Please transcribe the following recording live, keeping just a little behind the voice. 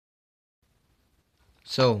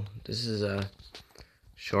So, this is a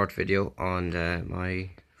short video on my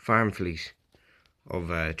farm fleet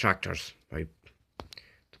of tractors, right?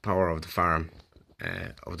 The power of the farm,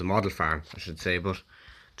 of the model farm, I should say, but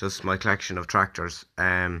just my collection of tractors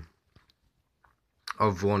of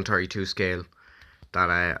 132 scale that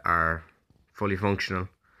are fully functional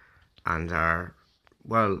and are,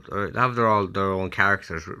 well, have all their own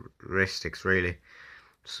characteristics, really.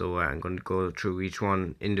 So I'm going to go through each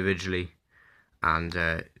one individually and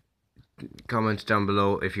comment down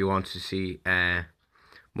below if you want to see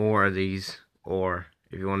more of these, or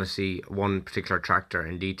if you want to see one particular tractor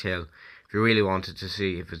in detail. If you really wanted to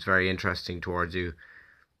see if it's very interesting towards you,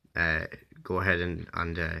 go ahead and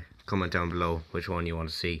comment down below which one you want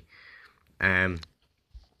to see. As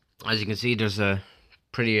you can see, there's a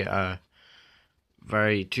pretty there's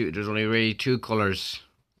only really two colors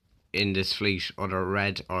in this fleet, either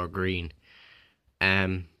red or green.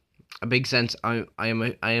 A big sense, I am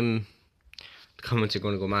the comments are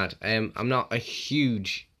going to go mad. I'm not a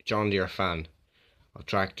huge John Deere fan of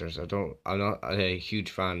tractors. I'm not a huge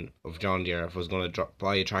fan of John Deere. If I was going to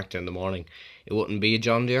buy a tractor in the morning, it wouldn't be a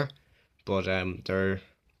John Deere. But they're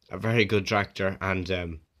a very good tractor,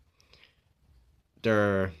 and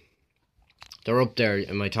they're up there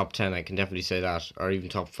in my top 10. I can definitely say that, or even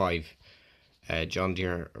top 5. John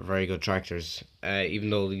Deere are very good tractors. Even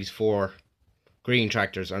though these 4 green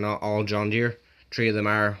tractors are not all John Deere, 3 of them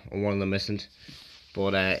are, and 1 of them isn't.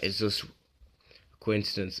 But it's just a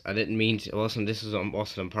coincidence. I didn't mean to. Wasn't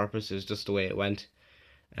on purpose. It was just the way it went.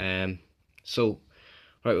 So,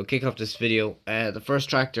 right, we'll kick off this video. The first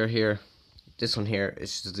tractor here, this one here,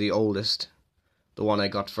 is the oldest. The one I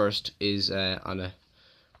got first is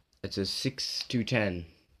it's a 6210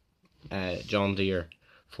 John Deere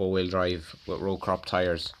 4-wheel drive with row crop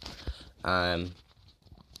tires.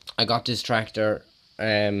 I got this tractor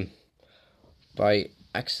by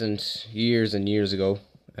accident years and years ago.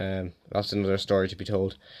 That's another story to be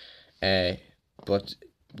told. But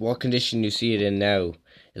what condition you see it in now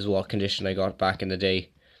is what condition I got back in the day.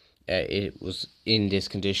 It was in this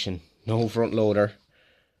condition. No front loader,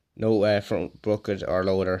 no front bucket or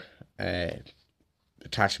loader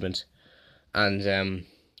attachment, and I'll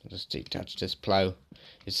just detach this plough.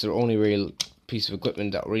 It's the only real piece of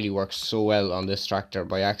equipment that really works so well on this tractor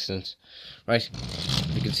by accident. Right,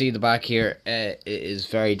 you can see the back here, it is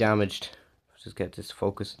very damaged. Let's just get this to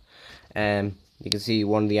focus. You can see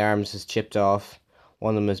one of the arms is chipped off,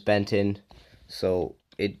 one of them is bent in, so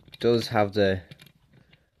it does have the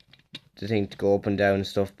thing to go up and down and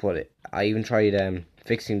stuff. But I even tried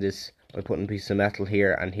fixing this by putting a piece of metal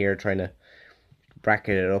here and here, trying to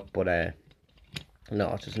bracket it up, but no,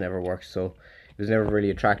 it just never works. So it was never really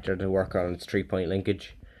a tractor to work on its 3-point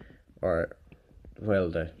linkage, or, well,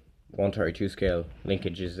 the 132 scale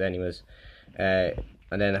linkages anyways. And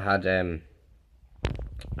then it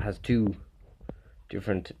has 2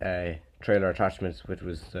 different trailer attachments, which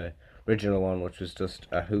was the original one, which was just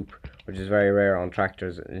a hoop, which is very rare on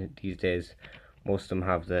tractors these days. Most of them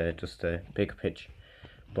have just the pick pitch.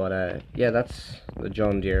 But yeah, that's the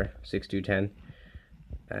John Deere 6210,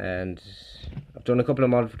 and I've done a couple of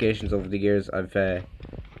modifications over the years. The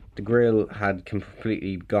grill had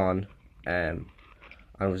completely gone, and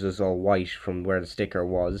it was just all white from where the sticker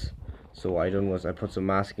was. So what I done was I put some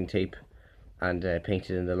masking tape and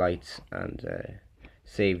painted in the lights, and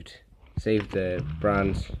saved the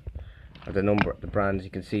brand, or the brand. You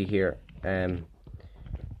can see here.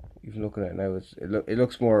 Even looking at it now, it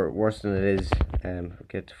looks worse than it is.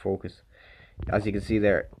 Get to focus. As you can see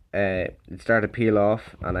there, it started to peel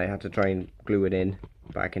off, and I had to try and glue it in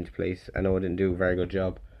back into place. I know I didn't do a very good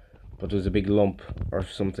job, but there was a big lump or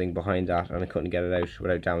something behind that, and I couldn't get it out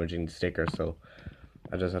without damaging the sticker, so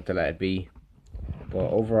I just had to let it be.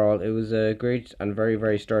 But overall, it was a great and very,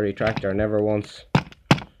 very sturdy tractor. Never once,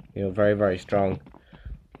 very, very strong.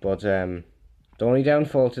 But the only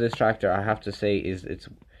downfall to this tractor, I have to say, is its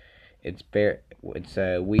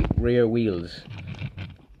rear wheels.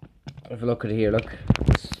 If you look at here,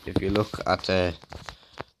 if you look at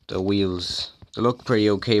the wheels, they look pretty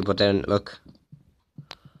okay, but then they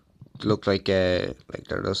look like they're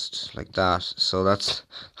just like that. So that's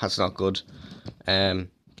not good.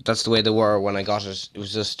 That's the way they were when I got it. It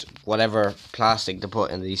was just whatever plastic they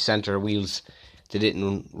put in the center wheels, they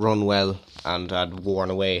didn't run well and had worn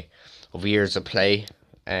away over years of play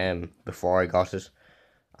before I got it.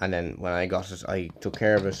 And then when I got it, I took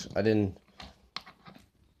care of it. I didn't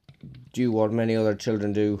do what many other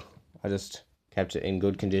children do. I just kept it in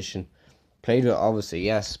good condition. Played with it, obviously,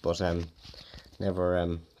 yes, but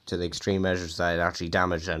never to the extreme measures that it actually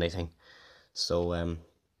damaged anything. So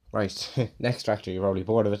right, next tractor, you're probably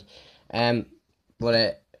bored of it.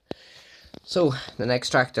 But so the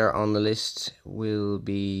next tractor on the list will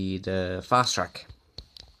be the Fastrac.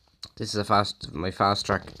 This is my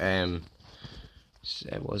Fastrac.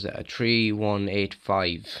 Was it a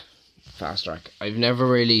 3185 Fastrac? I've never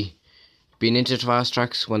really been into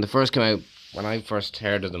Fastracs. When they first came out, when I first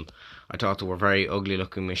heard of them, I thought they were very ugly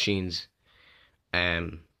looking machines.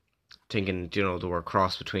 Thinking, you know, they were a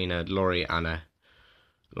cross between a lorry and a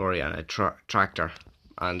tractor,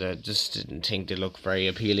 and I just didn't think they looked very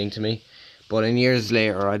appealing to me. But in years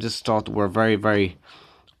later, I just thought they were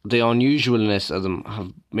the unusualness of them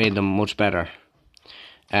have made them much better.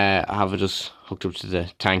 I have it just hooked up to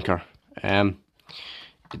the tanker.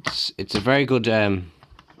 It's a very good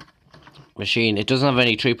machine. It doesn't have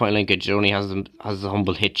any 3-point linkage. It only has the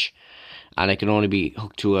humble hitch, and it can only be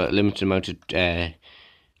hooked to a limited amount of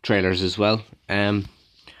trailers as well.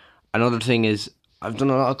 Another thing is, I've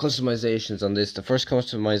done a lot of customizations on this. The first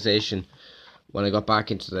customization when I got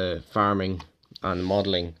back into the farming and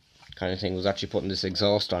modelling kind of thing was actually putting this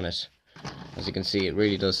exhaust on it. As you can see, it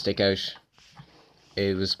really does stick out.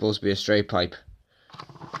 It was supposed to be a straight pipe.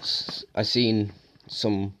 I seen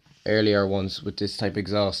some earlier ones with this type of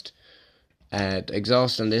exhaust. The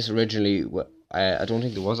exhaust on this originally, I don't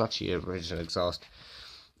think there was actually an original exhaust.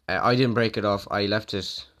 I didn't break it off. I left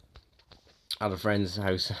it at a friend's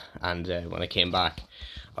house, and when I came back,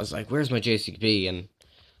 I was like, "Where's my JCB and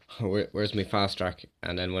where's my Fastrac?"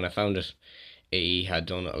 And then when I found it, he had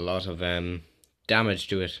done a lot of damage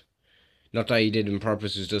to it. Not that he did on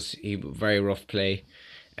purpose, it was just very rough play.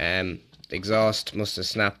 The exhaust must have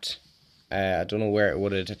snapped. I don't know where it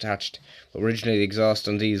would have attached, but originally the exhaust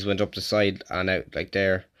on these went up the side and out like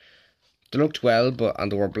there. They looked well,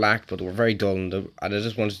 and they were black, but they were very dull, and I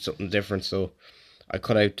just wanted something different, so I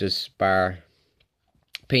cut out this bar,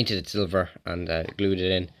 painted it silver, and glued it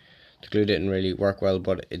in. The glue didn't really work well,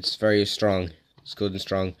 but it's very strong. It's good and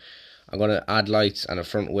strong. I'm going to add lights and a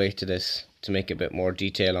front weight to this to make a bit more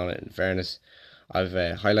detail on it. In fairness, I've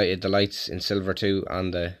highlighted the lights in silver too,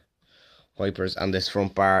 and the wipers and this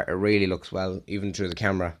front bar. It really looks well, even through the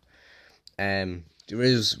camera. There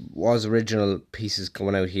was original pieces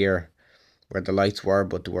coming out here where the lights were,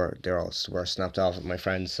 but they all were snapped off at my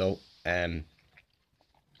friends. So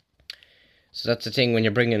that's the thing when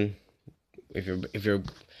you're bringing, if you're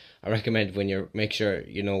I recommend when make sure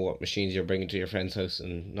you know what machines you're bringing to your friend's house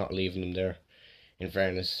and not leaving them there. In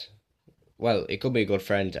fairness, well, it could be a good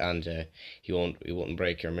friend, and he wouldn't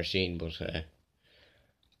break your machine, but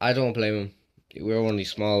I don't blame him. We were only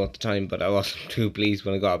small at the time, but I wasn't too pleased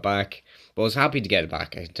when I got it back. But I was happy to get it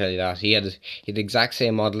back, I can tell you that. He had the exact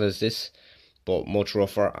same model as this, but much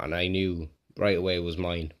rougher, and I knew right away it was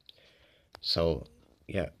mine. So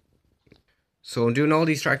yeah. So I'm doing all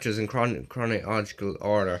these tractors in chronological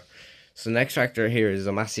order. So the next tractor here is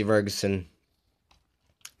a Massey Ferguson.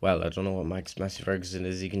 Well, I don't know what Massey Ferguson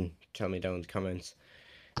is. You can tell me down in the comments.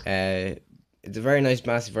 It's a very nice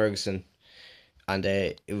Massey Ferguson, and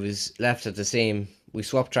it was left at the same. We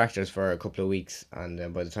swapped tractors for a couple of weeks,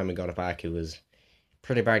 and by the time we got it back, it was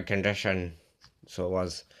pretty bad condition. So it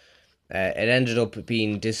was. It ended up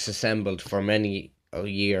being disassembled for many a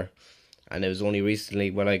year, and it was only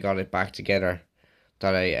recently when I got it back together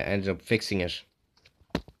that I ended up fixing it.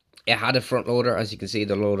 It had a front loader, as you can see,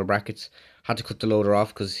 the loader brackets. Had to cut the loader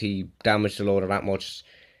off because he damaged the loader that much.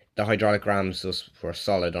 The hydraulic rams just were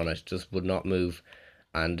solid on it, just would not move,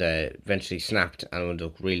 and eventually snapped and would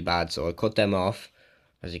look really bad. So I cut them off,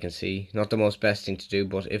 as you can see. Not the most best thing to do,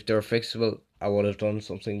 but if they were fixable, I would have done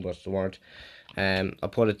something, but they weren't.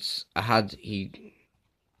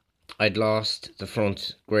 I'd lost the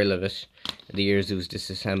front grille of it in the years it was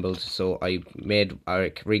disassembled, so I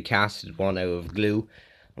recasted one out of glue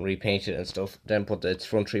and repainted it and stuff. Then put its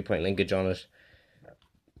front 3-point linkage on it,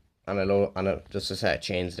 and just a set of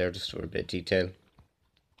chains there, just for a bit of detail.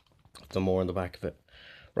 Some more on the back of it.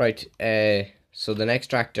 Right. So the next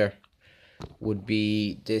tractor would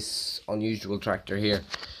be this unusual tractor here.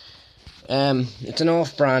 It's an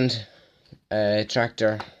off-brand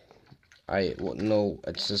tractor. I wouldn't know.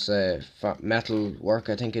 It's just a metal work,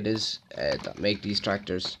 I think it is, that make these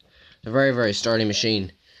tractors. They're very, very sturdy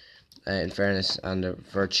machine, in fairness, and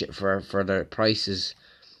for their prices,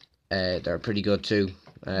 they're pretty good too,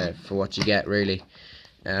 for what you get, really.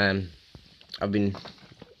 I've been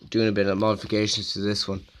doing a bit of modifications to this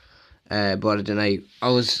one, but then I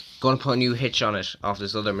was going to put a new hitch on it off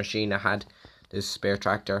this other machine I had, this spare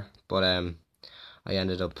tractor, but I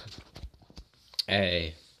ended up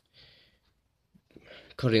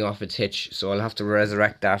cutting off its hitch, so I'll have to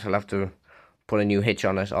resurrect that. I'll have to put a new hitch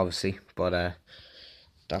on it, obviously, but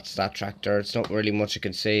that's that tractor. It's not really much I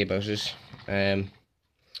can say about it.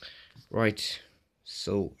 Right,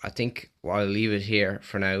 So I think I'll leave it here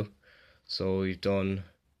for now. So we've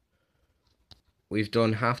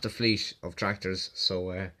done half the fleet of tractors.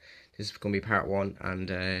 So this is going to be part one,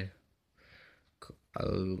 and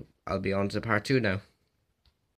I'll be on to part two now.